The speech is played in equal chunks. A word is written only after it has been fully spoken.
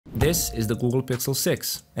This is the Google Pixel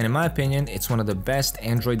 6, and in my opinion, it's one of the best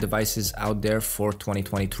Android devices out there for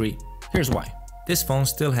 2023. Here's why. This phone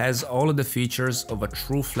still has all of the features of a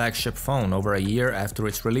true flagship phone over a year after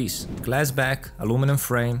its release. Glass back, aluminum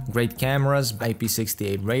frame, great cameras,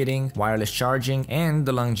 IP68 rating, wireless charging, and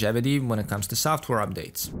the longevity when it comes to software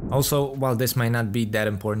updates. Also, while this might not be that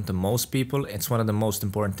important to most people, it's one of the most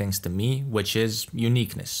important things to me, which is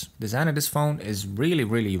uniqueness. Design of this phone is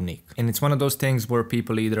really unique. And it's one of those things where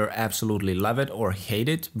people either absolutely love it or hate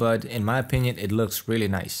it, but in my opinion, it looks really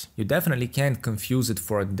nice. You definitely can't confuse it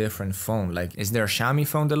for a different phone. Like, is there a Xiaomi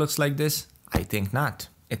phone that looks like this? I think not.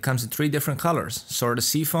 It comes in 3 different colors: Sort of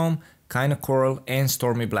Seafoam, Kinda Coral, and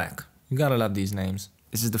Stormy Black. You gotta love these names.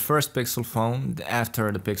 This is the first Pixel phone after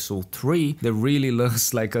the Pixel 3 that really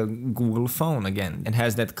looks like a Google phone again. It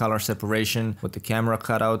has that color separation with the camera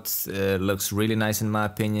cutout, looks really nice in my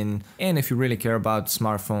opinion. And if you really care about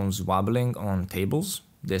smartphones wobbling on tables,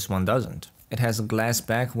 this one doesn't. It has a glass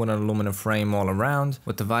back with an aluminum frame all around,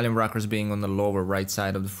 with the volume rockers being on the lower right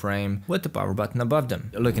side of the frame, with the power button above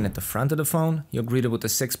them. Looking at the front of the phone, you're greeted with a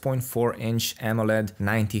 6.4-inch AMOLED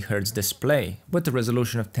 90Hz display, with the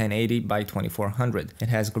resolution of 1080 by 2400. It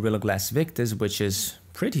has Gorilla Glass Victus, which is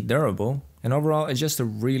pretty durable. And overall, it's just a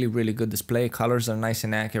really good display. Colors are nice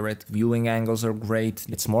and accurate, viewing angles are great,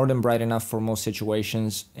 it's more than bright enough for most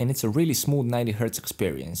situations, and it's a really smooth 90Hz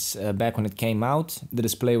experience. Back when it came out, the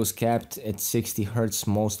display was capped at 60Hz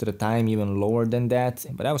most of the time, even lower than that,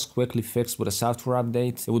 but that was quickly fixed with a software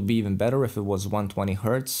update. It would be even better if it was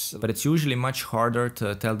 120Hz, but it's usually much harder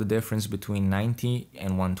to tell the difference between 90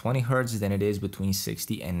 and 120Hz than it is between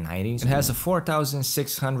 60 and 90. It has a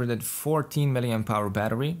 4614 mAh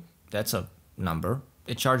battery. That's a number.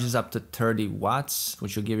 It charges up to 30 watts,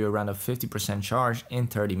 which will give you around a 50% charge in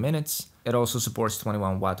 30 minutes. It also supports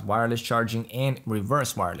 21-watt wireless charging and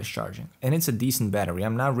reverse wireless charging. And it's a decent battery.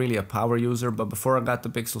 I'm not really a power user, but before I got the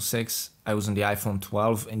Pixel 6, I was on the iPhone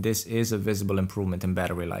 12, and this is a visible improvement in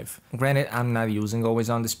battery life. Granted, I'm not using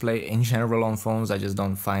always on display in general on phones, I just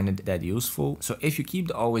don't find it that useful. So if you keep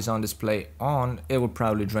the always on display on, it will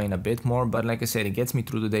probably drain a bit more, but like I said, it gets me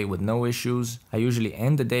through the day with no issues. I usually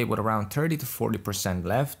end the day with around 30 to 40%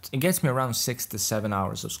 left. It gets me around 6 to 7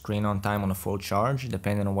 hours of screen on time on a full charge,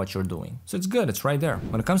 depending on what you're doing. So it's good, it's right there.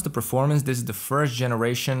 When it comes to performance, this is the first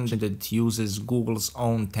generation that uses Google's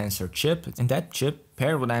own Tensor chip, and that chip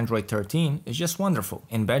paired with Android 13 is just wonderful.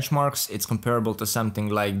 In benchmarks, it's comparable to something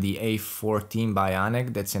like the A14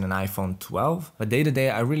 Bionic that's in an iPhone 12, but day to day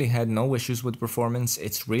I really had no issues with performance.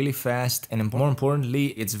 It's really fast, and more importantly,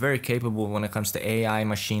 it's very capable when it comes to AI,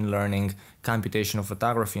 machine learning, computational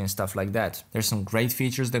photography and stuff like that. There's some great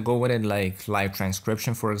features that go with it, like live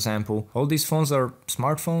transcription, for example. All these phones are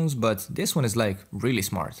smartphones, but this one is like really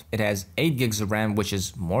smart. It has 8 gigs of RAM, which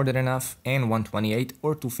is more than enough, and 128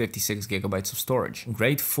 or 256 gigabytes of storage.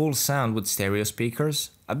 Great full sound with stereo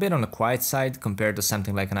speakers. A bit on the quiet side compared to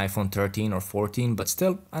something like an iPhone 13 or 14, but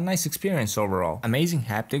still a nice experience overall. Amazing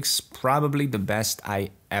haptics, probably the best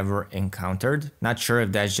I ever encountered. Not sure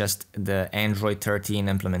if that's just the Android 13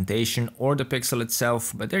 implementation or the Pixel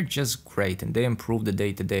itself, but they're just great and they improve the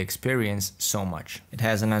day-to-day experience so much. It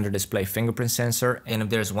has an under-display fingerprint sensor, and if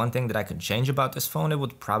there's one thing that I could change about this phone, it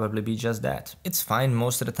would probably be just that. It's fine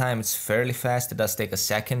most of the time, it's fairly fast, it does take a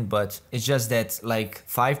second, but it's just that like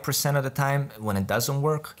 5% of the time when it doesn't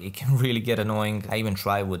work, it can really get annoying. I even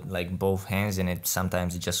try with like both hands and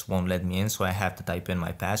sometimes it just won't let me in, so I have to type in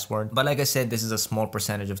my password. But like I said, this is a small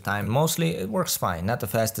percentage of time. Mostly it works fine. Not the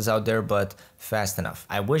fastest out there, but fast enough.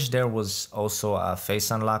 I wish there was also a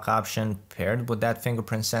face unlock option paired with that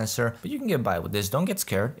fingerprint sensor, but you can get by with this. Don't get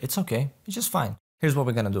scared. It's okay. It's just fine. Here's what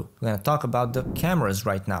we're gonna do. We're gonna talk about the cameras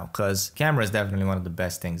right now, because camera is definitely one of the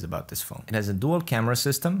best things about this phone. It has a dual camera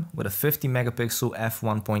system with a 50 megapixel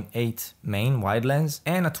f1.8 main wide lens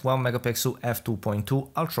and a 12 megapixel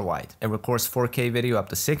f2.2 ultra wide. It records 4K video up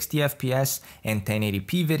to 60 FPS and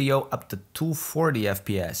 1080p video up to 240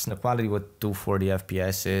 FPS. The quality with 240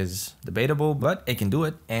 FPS is debatable, but it can do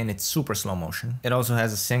it, and it's super slow motion. It also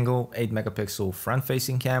has a single 8 megapixel front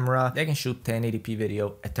facing camera that can shoot 1080p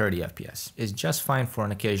video at 30 FPS. It's just fine for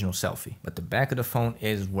an occasional selfie, but the back of the phone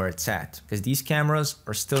is where it's at, because these cameras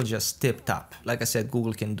are still just tip top. Like I said,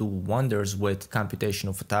 Google can do wonders with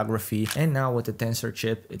computational photography, and now with the Tensor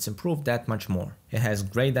chip, it's improved that much more. It has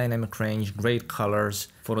great dynamic range, great colors,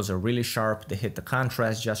 photos are really sharp, they hit the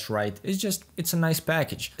contrast just right. It's a nice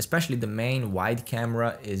package. Especially the main wide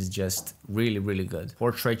camera is just really good.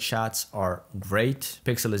 Portrait shots are great.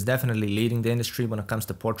 Pixel is definitely leading the industry when it comes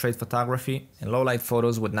to portrait photography, and low light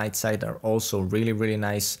photos with night sight are also really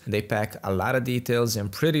nice. They pack a lot of details in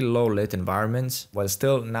pretty low lit environments while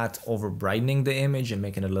still not over brightening the image and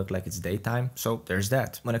making it look like it's daytime. So there's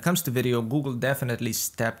that. When it comes to video, Google definitely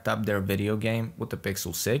stepped up their video game with the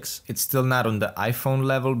Pixel 6. It's still not on the iPhone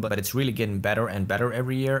level, but it's really getting better and better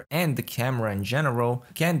every year. And the camera in general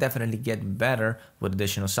can definitely get better with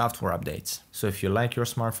additional software updates. So if you like your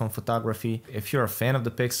smartphone photography, if you're a fan of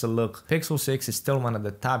the Pixel look, Pixel 6 is still one of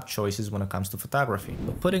the top choices when it comes to photography.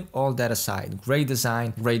 But putting all that aside, great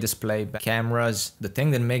design, great display, cameras, the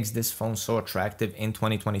thing that makes this phone so attractive in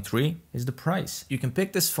 2023 is the price. You can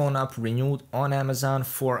pick this phone up renewed on Amazon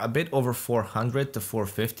for a bit over $400 to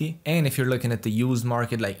 $450. And if you're looking at the used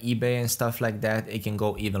market like eBay and stuff like that, it can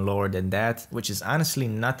go even lower than that, which is honestly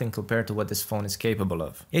nothing compared to what this phone is capable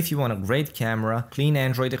of. If you want a great camera, clean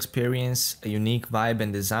Android experience, a unique vibe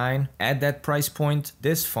and design, at that price point,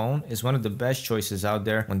 this phone is one of the best choices out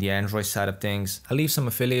there on the Android side of things. I'll leave some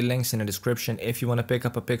affiliate links in the description if you want to pick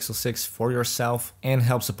up a Pixel 6 for yourself and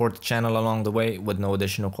help support the channel along the way with no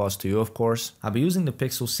additional cost to you, of course. I'll be using the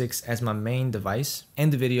Pixel 6 as my main device,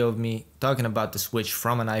 and the video of me talking about the switch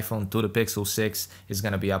from an iPhone to the Pixel 6 is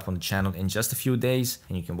going to be up on the channel in just a few days,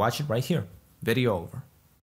 and you can watch it right here. Video over.